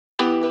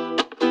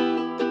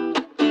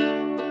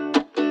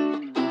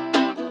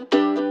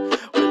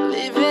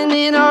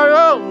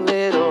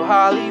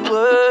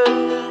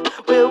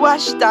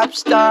washed up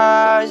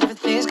stars,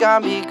 everything's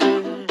gonna be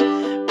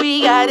good.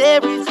 We got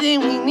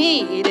everything we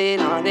need in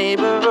our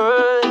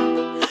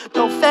neighborhood.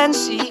 No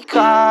fancy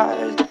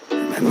cars.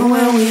 Remember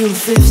when we were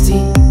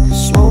 15,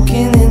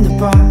 smoking in the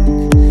park.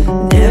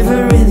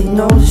 Never really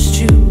noticed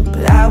you,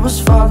 but I was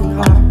falling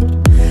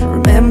hard.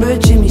 Remember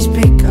Jimmy's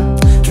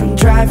pickup, drunk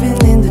driving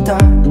in the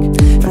dark.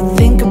 If I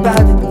think about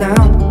it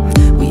now,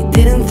 we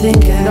didn't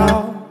think at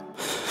all.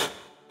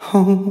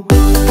 Oh.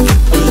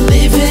 We're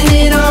living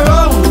in our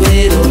own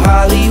little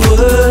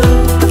Hollywood.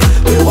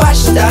 We're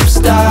washed up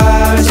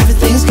stars,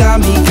 everything's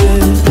gonna be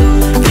good.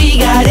 We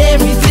got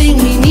everything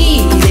we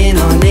need in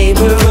our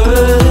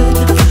neighborhood.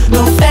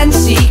 No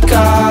fancy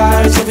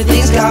cars,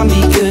 everything's gonna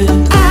be good.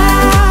 I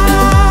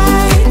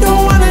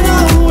don't wanna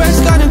know where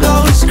it's gonna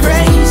go, it's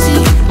crazy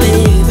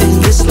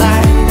living this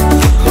life.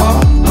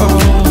 Oh, oh.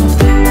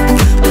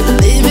 We're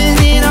living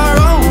in our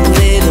own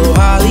little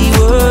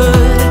Hollywood.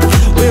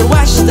 We're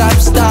washed up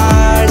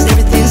stars,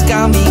 everything's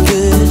gonna be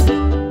good.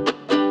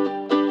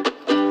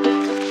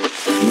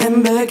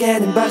 Remember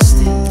getting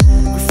busted,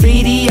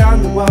 graffiti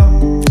on the wall.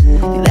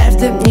 You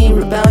laughed at me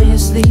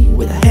rebelliously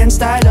with our hands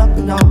tied up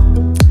and all.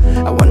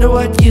 I wonder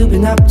what you've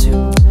been up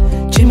to.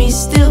 Jimmy's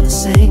still the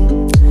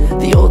same.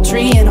 The old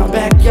tree in our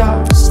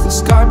backyard, still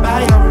scarred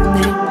by our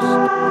names.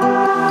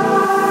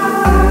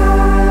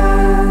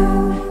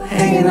 I'm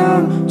hanging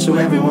on to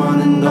everyone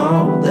to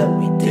know that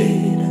we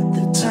did at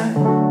the time.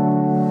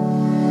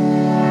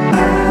 I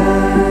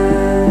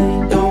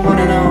don't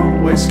wanna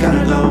know where it's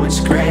gonna go, it's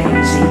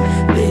crazy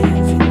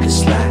living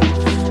this life.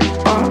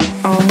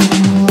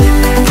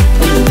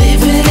 We're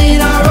living in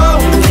our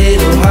own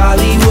little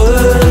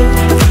Hollywood.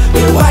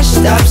 We're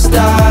washed up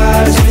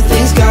stars,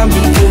 everything's gonna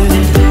be good.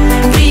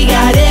 We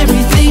got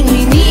everything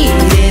we need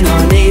in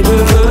our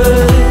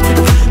neighborhood.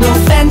 No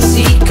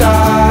fancy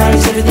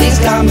cars, everything's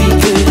gonna be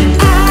good.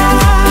 I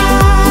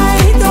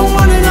don't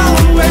wanna know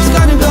where it's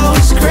gonna go,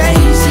 it's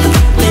crazy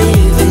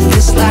living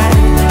this life.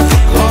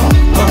 Oh,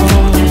 oh.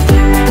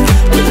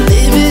 We're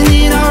living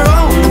in our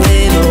own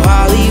little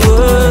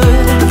Hollywood.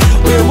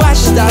 We're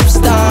washed up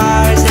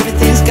stars,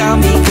 everything's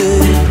gonna be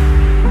good.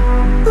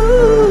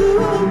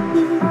 Ooh,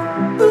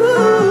 ooh.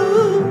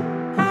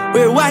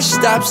 We're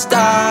washed up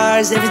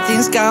stars,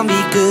 everything's gonna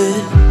be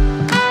good.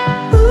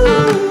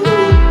 Ooh,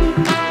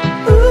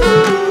 ooh.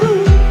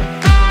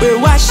 We're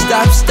washed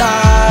up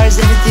stars,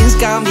 everything's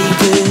gonna be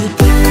good.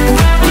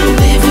 We're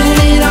living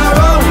in our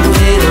own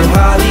little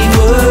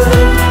Hollywood.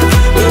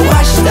 We're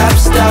washed up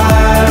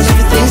stars,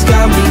 everything's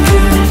gonna be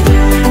good.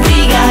 We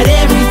got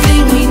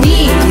everything we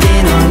need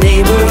in our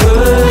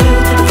neighborhood.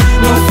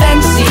 No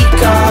fancy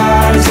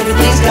cars,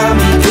 everything's gonna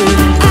be good.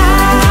 I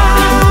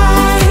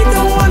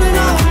don't wanna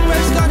know where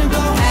it's gonna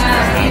go.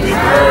 Happy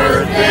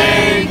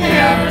birthday,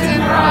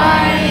 Captain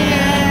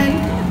Ryan.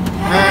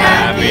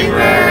 Happy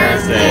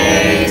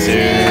birthday to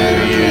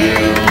you.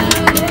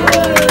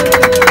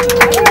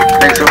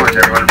 Thanks so much,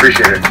 everyone.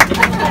 Appreciate it.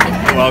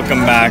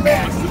 Welcome back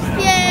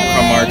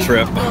from our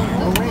trip.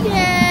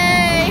 Yay!